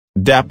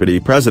Deputy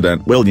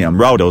President William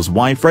Ruto's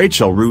wife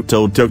Rachel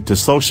Ruto took to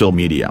social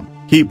media,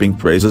 heaping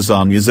praises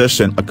on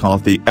musician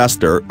Akothee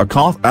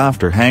Akothee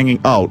after hanging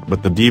out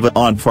with the diva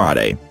on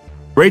Friday.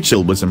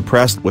 Rachel was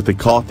impressed with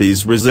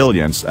Akothee's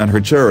resilience and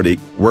her charity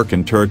work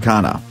in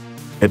Turkana.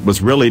 "It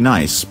was really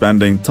nice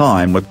spending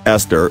time with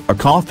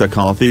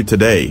Akothee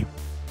today.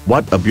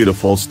 What a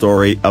beautiful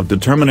story of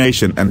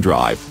determination and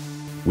drive.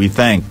 We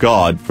thank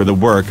God for the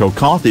work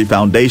Akothee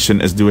Foundation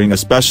is doing,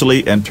 especially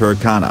in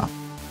Turkana.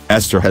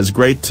 Esther has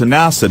great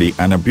tenacity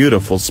and a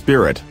beautiful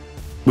spirit.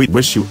 We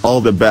wish you all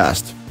the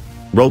best,"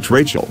 wrote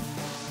Rachel.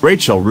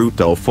 Rachel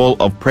Ruto, full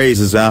of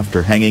praises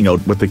after hanging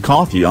out with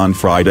Akothee on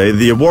Friday.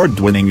 The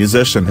award-winning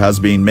musician has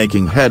been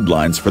making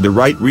headlines for the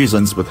right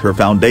reasons, with her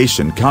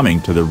foundation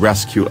coming to the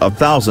rescue of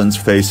thousands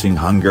facing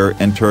hunger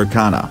in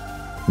Turkana.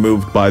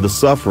 Moved by the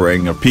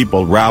suffering of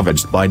people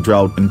ravaged by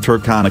drought in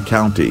Turkana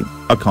County,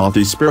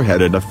 Akothee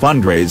spearheaded a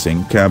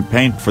fundraising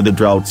campaign for the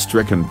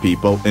drought-stricken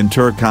people in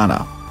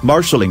Turkana,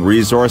 marshalling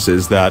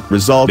resources that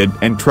resulted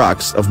in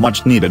trucks of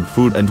much-needed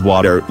food and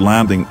water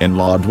landing in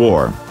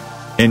Lodwar.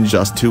 In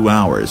just 2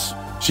 hours,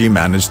 she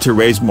managed to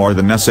raise more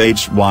than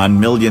 $1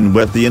 million,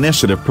 with the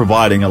initiative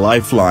providing a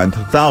lifeline to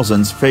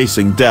thousands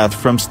facing death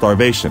from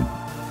starvation.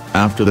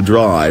 After the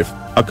drive,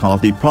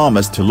 Akothee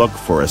promised to look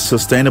for a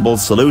sustainable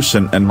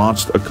solution and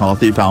launched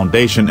Akothee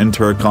Foundation in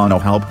Turkana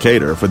to help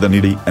cater for the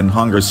needy and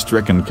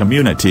hunger-stricken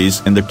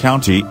communities in the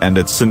county and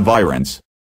its environs.